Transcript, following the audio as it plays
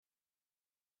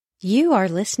You are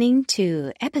listening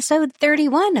to episode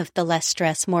 31 of the Less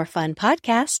Stress, More Fun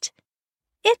podcast.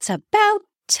 It's about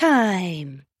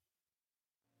time.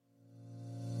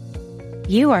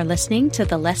 You are listening to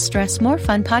the Less Stress, More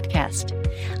Fun podcast.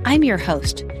 I'm your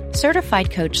host,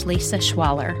 Certified Coach Lisa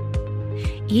Schwaller.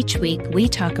 Each week, we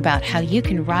talk about how you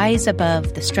can rise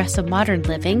above the stress of modern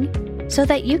living so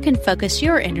that you can focus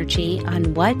your energy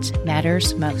on what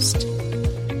matters most.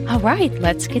 All right,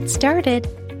 let's get started.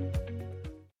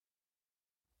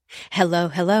 Hello.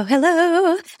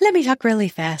 Let me talk really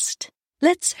fast.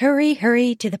 Let's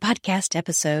hurry to the podcast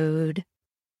episode.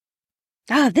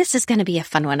 This is going to be a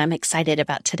fun one. I'm excited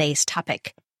about today's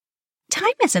topic.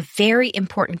 Time is a very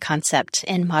important concept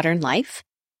in modern life,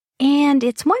 and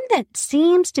it's one that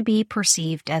seems to be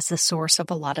perceived as the source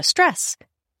of a lot of stress.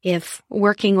 If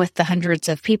working with the hundreds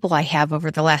of people I have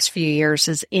over the last few years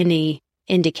is any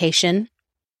indication.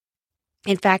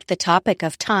 In fact, the topic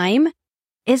of time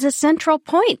is a central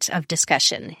point of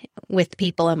discussion with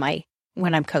people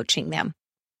when I'm coaching them.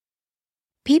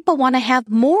 People want to have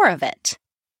more of it.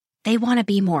 They want to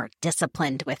be more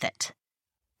disciplined with it.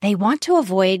 They want to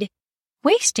avoid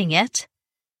wasting it.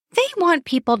 They want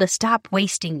people to stop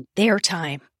wasting their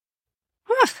time.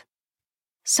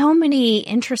 So many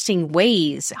interesting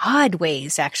ways, odd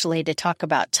ways actually, to talk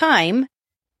about time,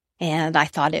 and I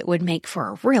thought it would make for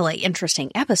a really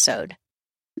interesting episode.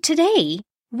 Today,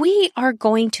 we are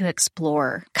going to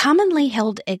explore commonly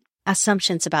held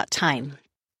assumptions about time.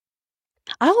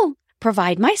 I'll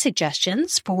provide my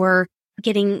suggestions for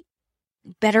getting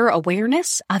better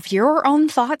awareness of your own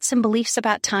thoughts and beliefs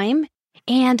about time.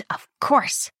 And of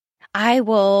course, I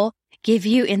will give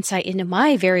you insight into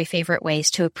my very favorite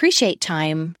ways to appreciate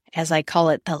time, as I call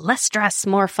it, the less stress,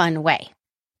 more fun way.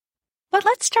 But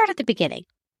let's start at the beginning.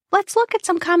 Let's look at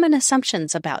some common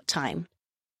assumptions about time.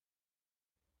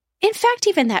 In fact,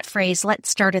 even that phrase, let's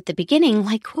start at the beginning,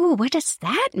 what does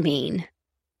that mean?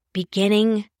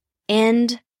 Beginning,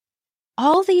 end,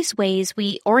 all these ways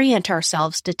we orient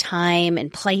ourselves to time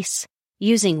and place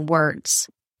using words.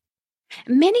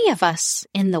 Many of us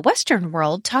in the Western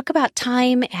world talk about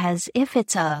time as if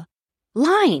it's a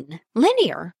line,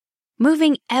 linear,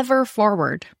 moving ever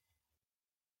forward.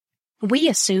 We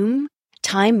assume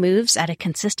time moves at a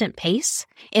consistent pace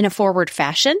in a forward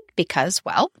fashion because,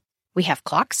 we have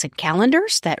clocks and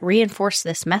calendars that reinforce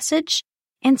this message,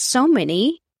 and so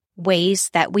many ways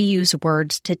that we use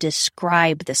words to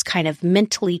describe this kind of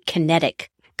mentally kinetic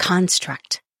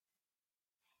construct.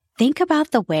 Think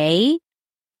about the way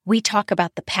we talk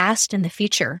about the past and the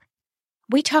future.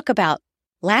 We talk about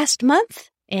last month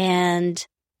and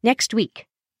next week.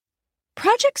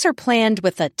 Projects are planned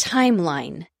with a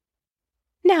timeline.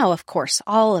 Now, of course,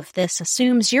 all of this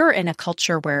assumes you're in a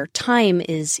culture where time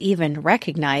is even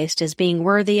recognized as being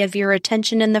worthy of your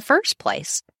attention in the first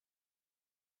place.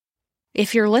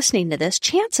 If you're listening to this,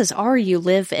 chances are you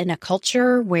live in a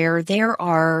culture where there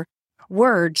are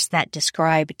words that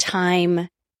describe time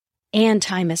and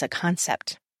time as a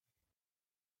concept.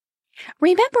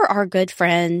 Remember our good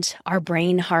friend, our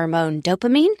brain hormone,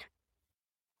 dopamine?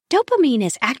 Dopamine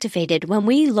is activated when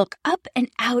we look up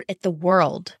and out at the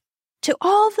world, to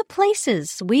all the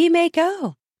places we may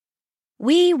go.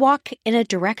 We walk in a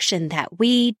direction that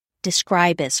we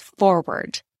describe as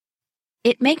forward.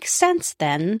 It makes sense,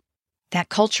 then, that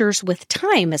cultures with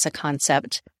time as a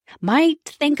concept might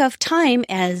think of time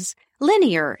as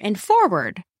linear and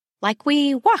forward, like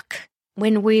we walk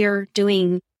when we're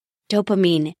doing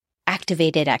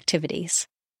dopamine-activated activities.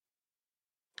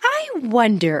 I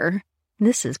wonder,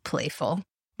 this is playful,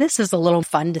 this is a little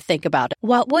fun to think about,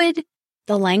 what would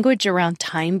the language around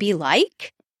time be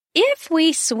like if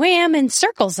we swam in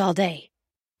circles all day,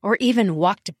 or even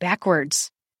walked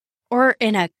backwards, or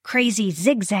in a crazy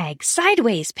zigzag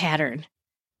sideways pattern?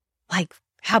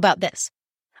 How about this?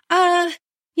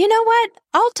 You know what?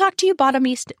 I'll talk to you bottom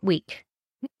east week.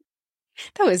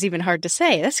 That was even hard to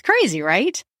say. That's crazy,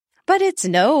 right? But it's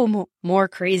no more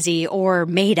crazy or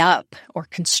made up or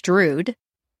construed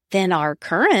than our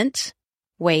current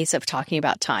ways of talking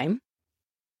about time.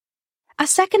 A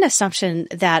second assumption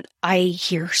that I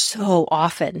hear so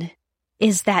often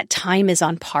is that time is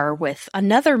on par with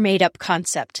another made-up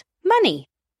concept, money.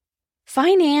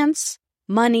 Finance,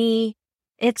 money,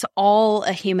 it's all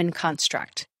a human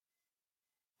construct.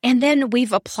 And then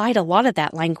we've applied a lot of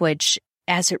that language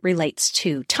as it relates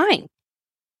to time.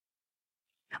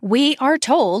 We are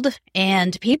told,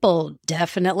 and people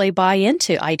definitely buy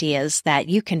into ideas that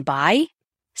you can buy,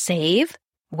 save,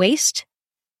 waste,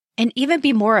 and even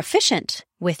be more efficient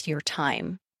with your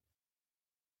time.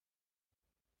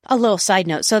 A little side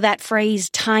note. So that phrase,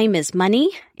 time is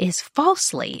money, is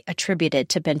falsely attributed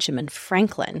to Benjamin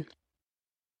Franklin.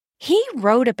 He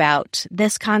wrote about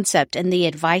this concept in The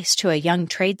Advice to a Young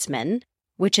Tradesman,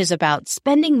 which is about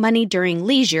spending money during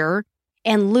leisure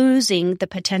and losing the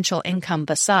potential income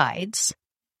besides.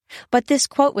 But this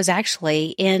quote was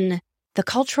actually in the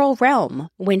cultural realm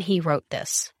when he wrote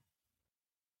this.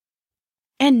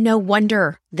 And no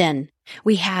wonder, then,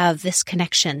 we have this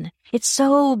connection. It's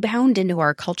so bound into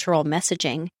our cultural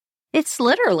messaging. It's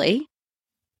literally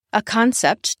a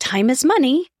concept, time is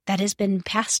money, that has been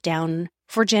passed down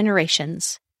for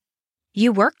generations.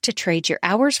 You work to trade your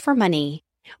hours for money.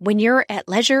 When you're at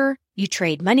leisure, you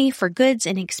trade money for goods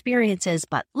and experiences,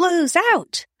 but lose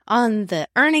out on the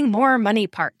earning more money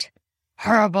part.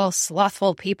 Horrible,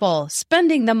 slothful people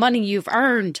spending the money you've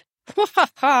earned. Ha ha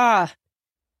ha!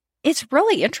 It's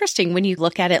really interesting when you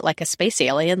look at it like a space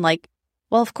alien, like,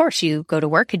 well, of course you go to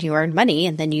work and you earn money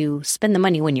and then you spend the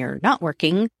money when you're not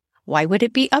working. Why would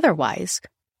it be otherwise?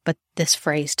 But this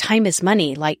phrase, time is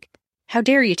money, like, how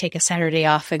dare you take a Saturday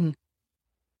off and,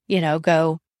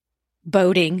 go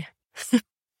boating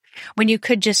when you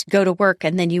could just go to work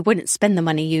and then you wouldn't spend the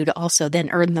money, you'd also then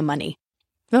earn the money.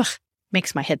 Ugh,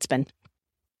 makes my head spin.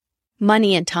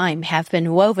 Money and time have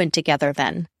been woven together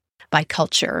then by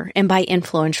culture and by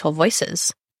influential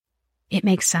voices. It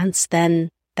makes sense then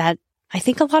that I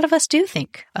think a lot of us do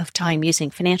think of time using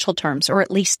financial terms, or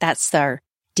at least that's their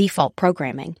default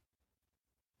programming.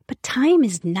 But time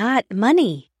is not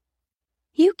money.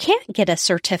 You can't get a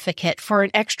certificate for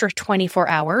an extra 24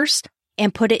 hours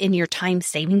and put it in your time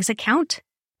savings account.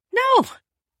 No.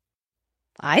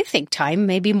 I think time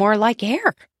may be more like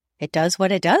air. It does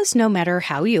what it does no matter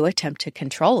how you attempt to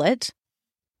control it.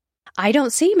 I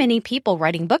don't see many people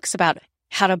writing books about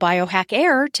how to biohack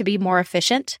air to be more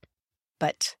efficient,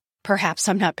 but perhaps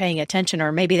I'm not paying attention,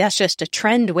 or maybe that's just a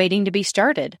trend waiting to be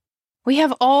started. We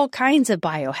have all kinds of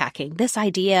biohacking, this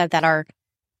idea that our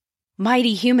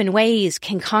mighty human ways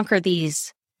can conquer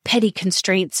these petty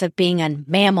constraints of being a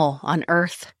mammal on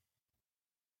Earth.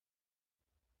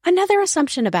 Another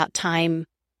assumption about time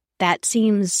that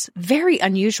seems very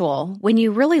unusual when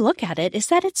you really look at it is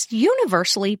that it's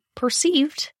universally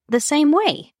perceived the same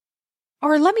way.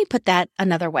 Or let me put that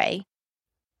another way.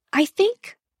 I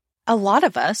think a lot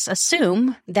of us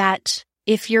assume that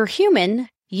if you're human,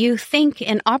 you think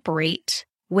and operate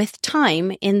with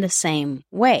time in the same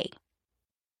way.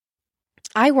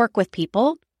 I work with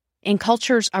people in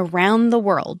cultures around the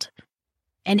world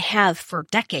and have for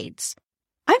decades.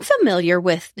 I'm familiar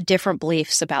with different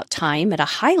beliefs about time at a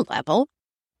high level,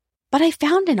 but I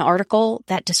found an article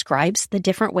that describes the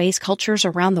different ways cultures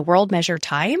around the world measure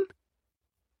time.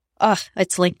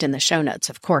 It's linked in the show notes,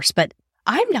 of course, but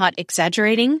I'm not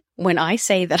exaggerating when I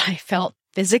say that I felt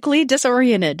physically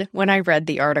disoriented when I read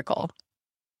the article.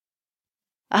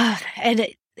 And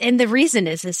the reason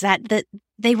is that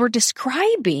they were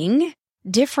describing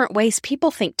different ways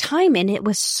people think time, and it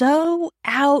was so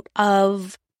out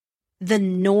of the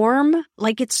norm.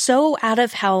 Like, it's so out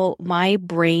of how my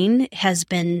brain has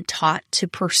been taught to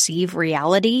perceive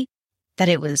reality that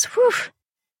it was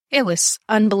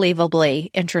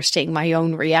unbelievably interesting, my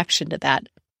own reaction to that.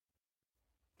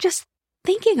 Just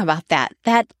thinking about that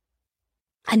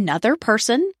another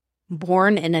person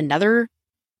born in another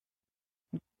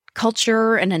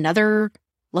culture and another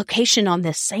location on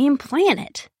this same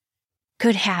planet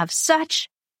could have such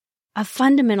a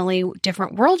fundamentally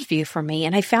different worldview from me,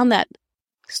 and I found that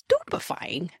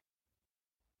stupefying.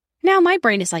 Now my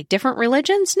brain is like, different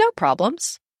religions, no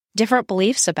problems. Different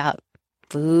beliefs about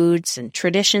foods and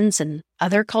traditions and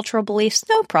other cultural beliefs,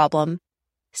 no problem.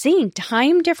 Seeing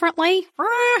time differently,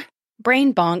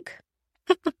 brain bonk.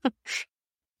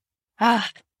 Well,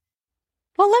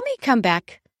 let me come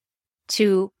back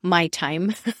to my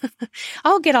time.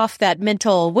 I'll get off that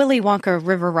mental Willy Wonka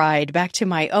river ride back to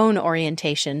my own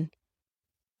orientation.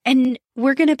 And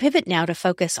we're going to pivot now to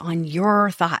focus on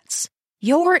your thoughts,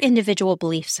 your individual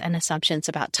beliefs and assumptions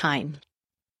about time.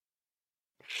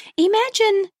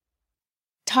 Imagine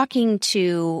talking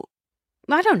to,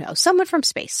 someone from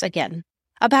space again,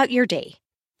 about your day.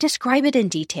 Describe it in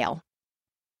detail.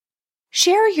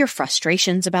 Share your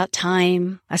frustrations about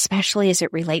time, especially as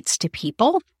it relates to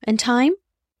people and time.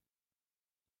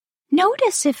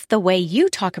 Notice if the way you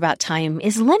talk about time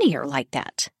is linear like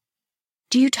that.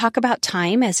 Do you talk about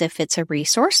time as if it's a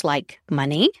resource like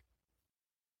money?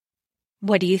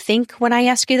 What do you think when I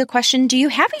ask you the question, do you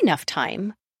have enough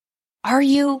time? Are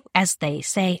you, as they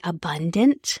say,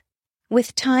 abundant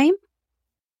with time?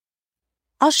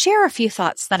 I'll share a few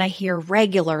thoughts that I hear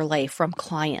regularly from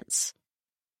clients.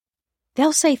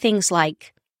 They'll say things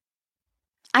like,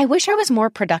 I wish I was more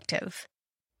productive.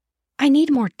 I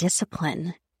need more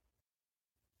discipline.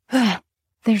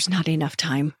 There's not enough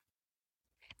time.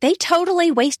 They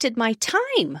totally wasted my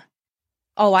time.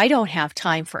 Oh, I don't have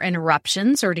time for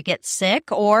interruptions or to get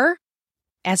sick, or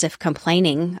as if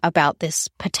complaining about this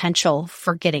potential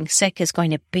for getting sick is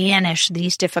going to banish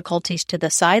these difficulties to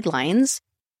the sidelines.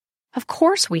 Of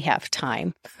course we have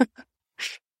time.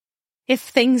 If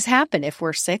things happen, if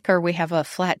we're sick or we have a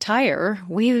flat tire,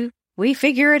 we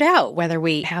figure it out whether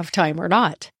we have time or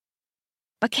not.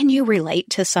 But can you relate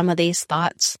to some of these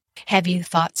thoughts? Have you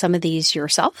thought some of these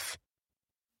yourself?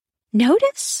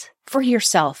 Notice for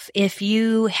yourself if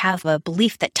you have a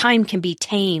belief that time can be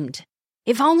tamed.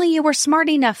 If only you were smart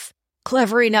enough,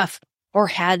 clever enough, or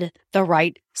had the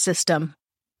right system.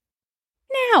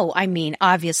 Now, I mean,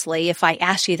 obviously, if I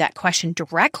ask you that question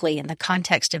directly in the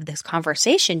context of this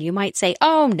conversation, you might say,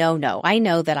 oh, no, I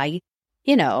know that I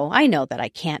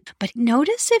can't. But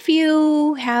notice if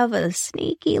you have a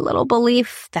sneaky little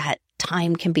belief that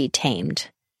time can be tamed.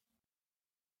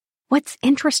 What's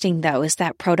interesting, though, is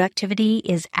that productivity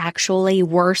is actually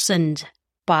worsened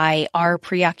by our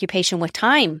preoccupation with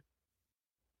time.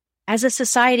 As a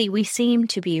society, we seem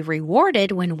to be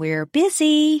rewarded when we're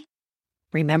busy.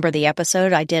 Remember the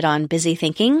episode I did on busy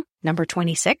thinking, number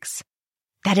 26?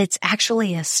 That it's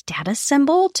actually a status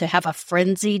symbol to have a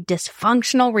frenzied,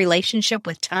 dysfunctional relationship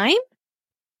with time?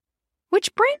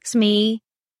 Which brings me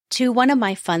to one of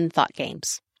my fun thought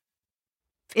games.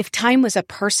 If time was a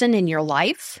person in your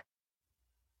life,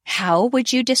 how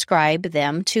would you describe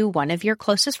them to one of your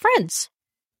closest friends?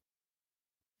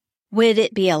 Would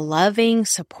it be a loving,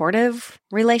 supportive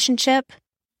relationship?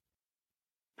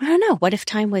 I don't know. What if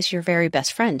time was your very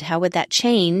best friend? How would that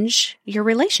change your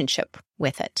relationship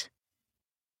with it?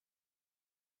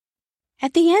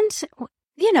 At the end,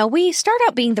 we start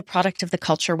out being the product of the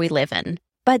culture we live in.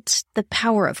 But the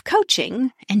power of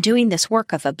coaching and doing this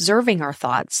work of observing our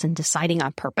thoughts and deciding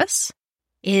on purpose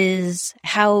is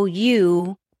how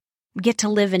you get to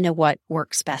live into what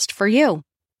works best for you.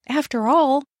 After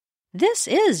all, this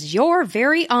is your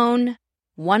very own,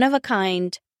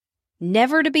 one-of-a-kind,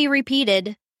 never to be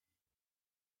repeated,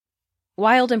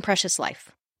 wild and precious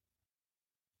life.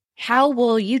 How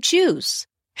will you choose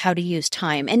how to use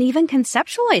time and even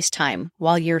conceptualize time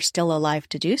while you're still alive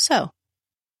to do so?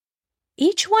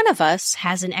 Each one of us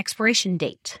has an expiration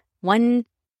date. One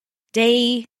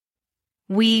day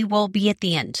we will be at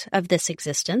the end of this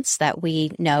existence that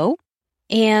we know.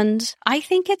 And I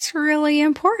think it's really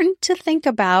important to think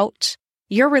about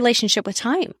your relationship with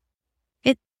time.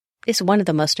 It is one of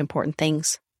the most important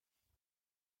things.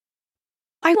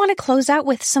 I want to close out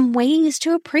with some ways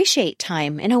to appreciate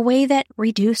time in a way that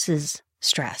reduces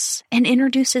stress and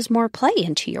introduces more play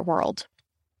into your world.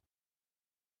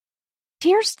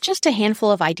 Here's just a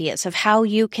handful of ideas of how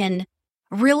you can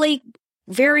really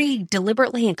very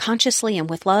deliberately and consciously and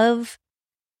with love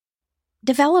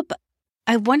develop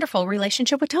a wonderful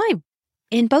relationship with time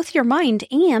in both your mind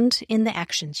and in the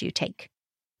actions you take.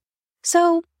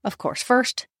 So, of course,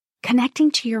 first, connecting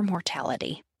to your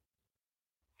mortality.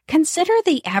 Consider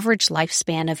the average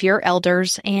lifespan of your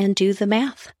elders and do the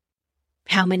math.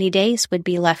 How many days would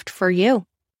be left for you?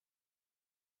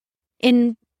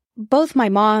 In both my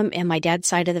mom and my dad's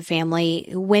side of the family,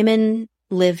 women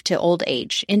live to old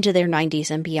age, into their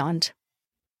 90s and beyond.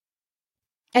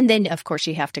 And then, of course,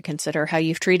 you have to consider how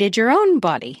you've treated your own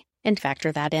body and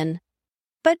factor that in.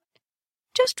 But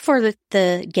just for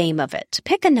the game of it,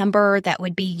 pick a number that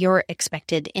would be your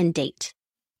expected end date.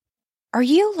 Are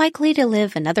you likely to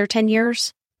live another 10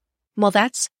 years? Well,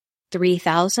 that's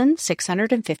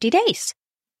 3,650 days.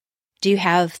 Do you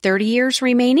have 30 years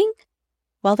remaining?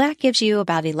 Well, that gives you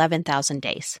about 11,000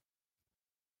 days.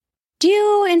 Do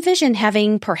you envision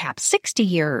having perhaps 60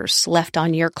 years left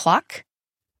on your clock?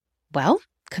 Well,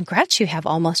 congrats, you have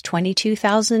almost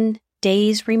 22,000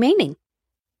 days remaining.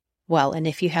 Well, and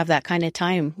if you have that kind of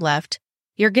time left,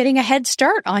 you're getting a head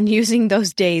start on using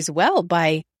those days well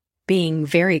by being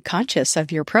very conscious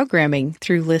of your programming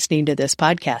through listening to this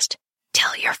podcast.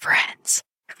 Tell your friends.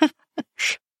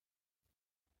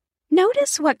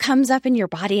 Notice what comes up in your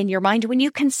body and your mind when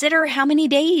you consider how many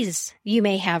days you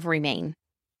may have remain.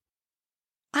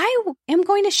 I am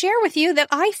going to share with you that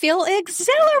I feel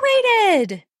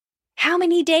exhilarated. How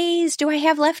many days do I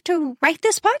have left to write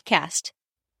this podcast?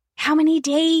 How many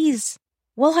days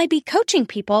will I be coaching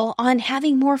people on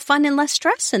having more fun and less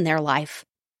stress in their life?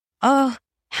 Oh,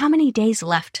 how many days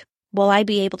left will I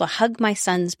be able to hug my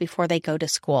sons before they go to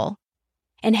school?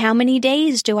 And how many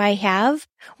days do I have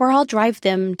where I'll drive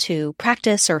them to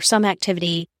practice or some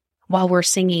activity while we're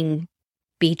singing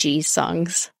Bee Gees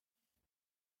songs?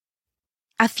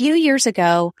 A few years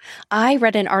ago, I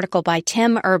read an article by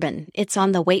Tim Urban. It's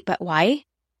on the Wait But Why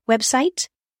website.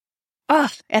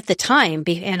 At the time,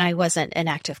 and I wasn't an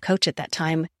active coach at that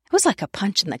time, it was like a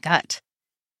punch in the gut.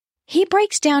 He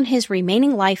breaks down his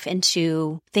remaining life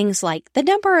into things like the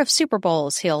number of Super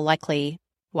Bowls he'll likely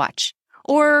watch,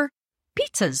 or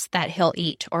pizzas that he'll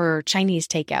eat, or Chinese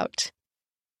takeout.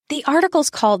 The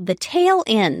article's called The Tail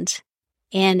End,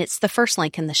 and it's the first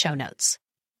link in the show notes.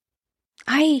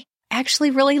 I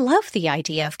actually really love the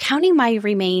idea of counting my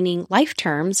remaining life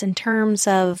terms in terms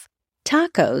of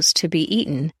tacos to be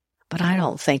eaten, but I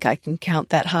don't think I can count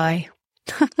that high.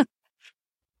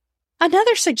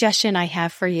 Another suggestion I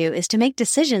have for you is to make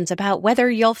decisions about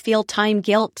whether you'll feel time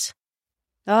guilt.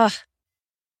 After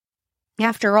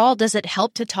all, does it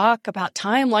help to talk about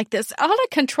time like this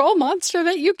out-of-control monster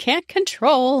that you can't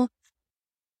control?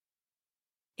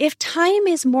 If time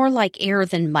is more like air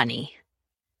than money,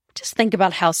 just think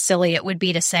about how silly it would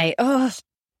be to say,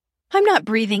 I'm not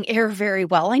breathing air very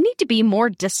well. I need to be more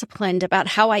disciplined about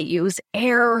how I use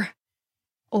air.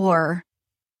 Or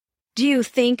do you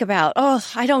think about,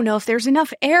 I don't know if there's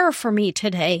enough air for me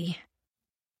today?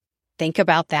 Think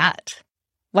about that.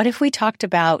 What if we talked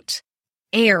about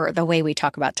air the way we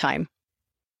talk about time?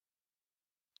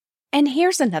 And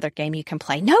here's another game you can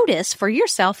play. Notice for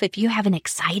yourself if you have an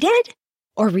excited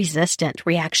or resistant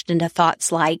reaction to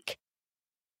thoughts like,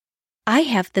 I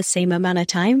have the same amount of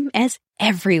time as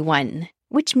everyone,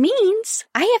 which means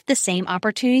I have the same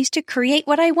opportunities to create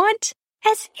what I want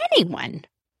as anyone.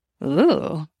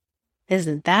 Ooh,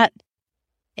 isn't that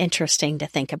interesting to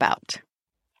think about?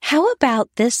 How about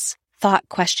this thought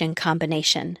question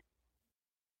combination?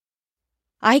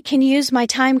 I can use my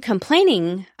time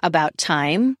complaining about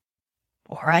time,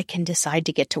 or I can decide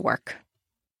to get to work.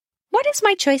 What is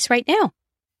my choice right now?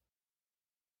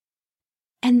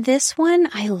 And this one,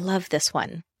 I love this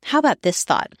one. How about this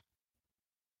thought?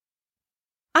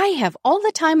 I have all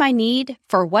the time I need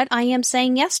for what I am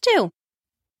saying yes to.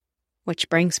 Which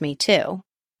brings me to,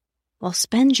 well,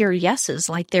 spend your yeses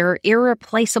like they're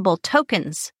irreplaceable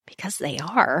tokens, because they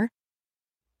are.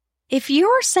 If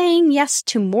you're saying yes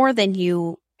to more than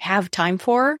you have time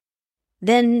for,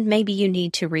 then maybe you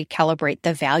need to recalibrate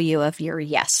the value of your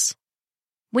yes.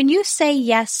 When you say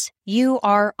yes, you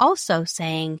are also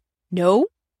saying no.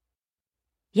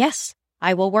 Yes,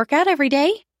 I will work out every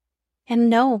day. And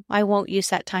no, I won't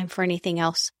use that time for anything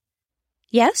else.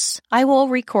 Yes, I will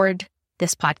record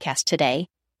this podcast today,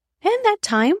 and that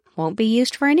time won't be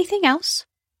used for anything else.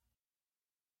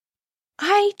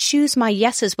 I choose my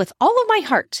yeses with all of my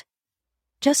heart.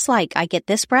 Just like I get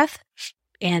this breath,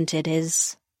 and it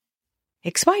is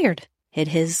expired. It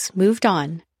has moved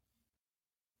on.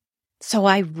 So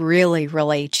I really,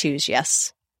 really choose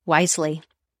yes, wisely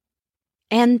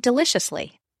and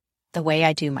deliciously, the way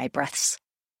I do my breaths.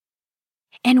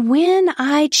 And when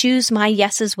I choose my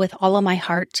yeses with all of my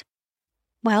heart,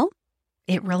 well,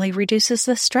 it really reduces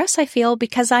the stress I feel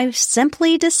because I've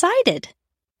simply decided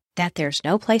that there's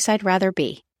no place I'd rather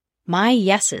be. My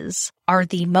yeses are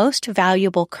the most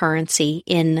valuable currency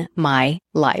in my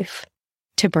life,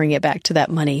 to bring it back to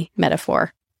that money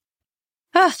metaphor.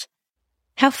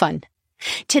 How fun.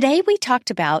 Today we talked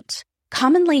about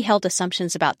commonly held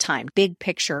assumptions about time, big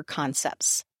picture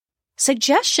concepts,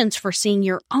 suggestions for seeing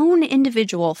your own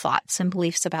individual thoughts and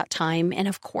beliefs about time, and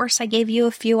of course I gave you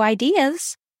a few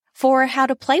ideas for how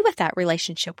to play with that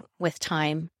relationship with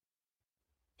time.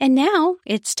 And now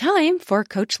it's time for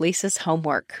Coach Lisa's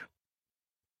homework.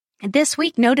 This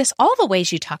week, notice all the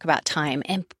ways you talk about time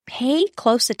and pay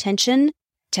close attention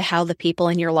to how the people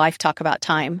in your life talk about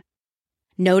time.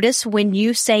 Notice when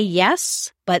you say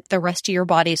yes, but the rest of your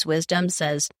body's wisdom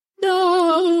says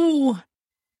no.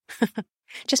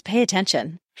 Just pay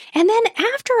attention. And then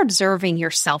after observing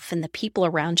yourself and the people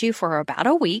around you for about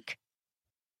a week,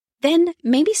 then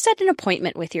maybe set an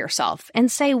appointment with yourself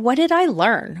and say, what did I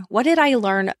learn? What did I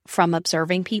learn from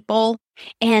observing people?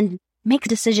 And make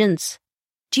decisions.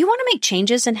 Do you want to make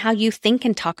changes in how you think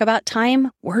and talk about time?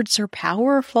 Words are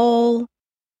powerful.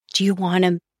 Do you want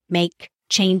to make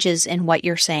changes in what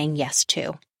you're saying yes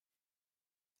to?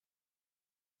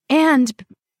 And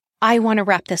I want to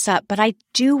wrap this up, but I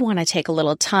do want to take a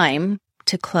little time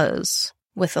to close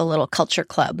with a little culture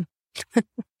club.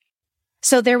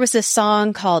 So there was this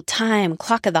song called Time,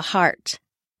 Clock of the Heart.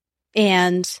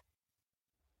 And,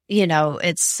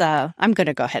 it's, I'm going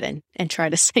to go ahead and try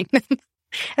to sing them.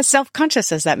 As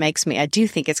self-conscious as that makes me, I do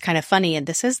think it's kind of funny, and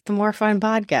this is the More Fun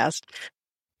podcast.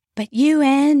 But you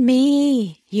and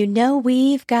me,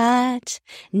 we've got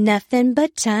nothing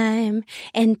but time,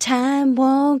 and time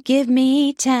won't give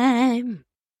me time.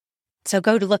 So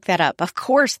go to look that up. Of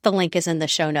course, the link is in the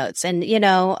show notes. And,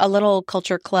 a little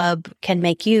culture club can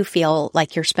make you feel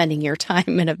like you're spending your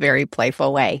time in a very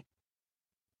playful way.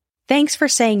 Thanks for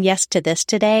saying yes to this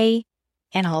today,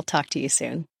 and I'll talk to you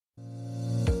soon.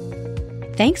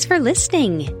 Thanks for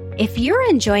listening. If you're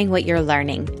enjoying what you're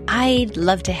learning, I'd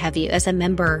love to have you as a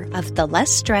member of the Less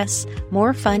Stress,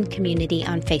 More Fun community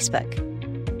on Facebook.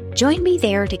 Join me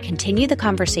there to continue the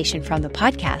conversation from the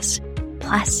podcast.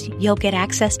 Plus, you'll get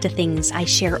access to things I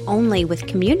share only with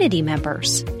community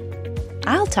members.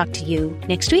 I'll talk to you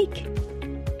next week.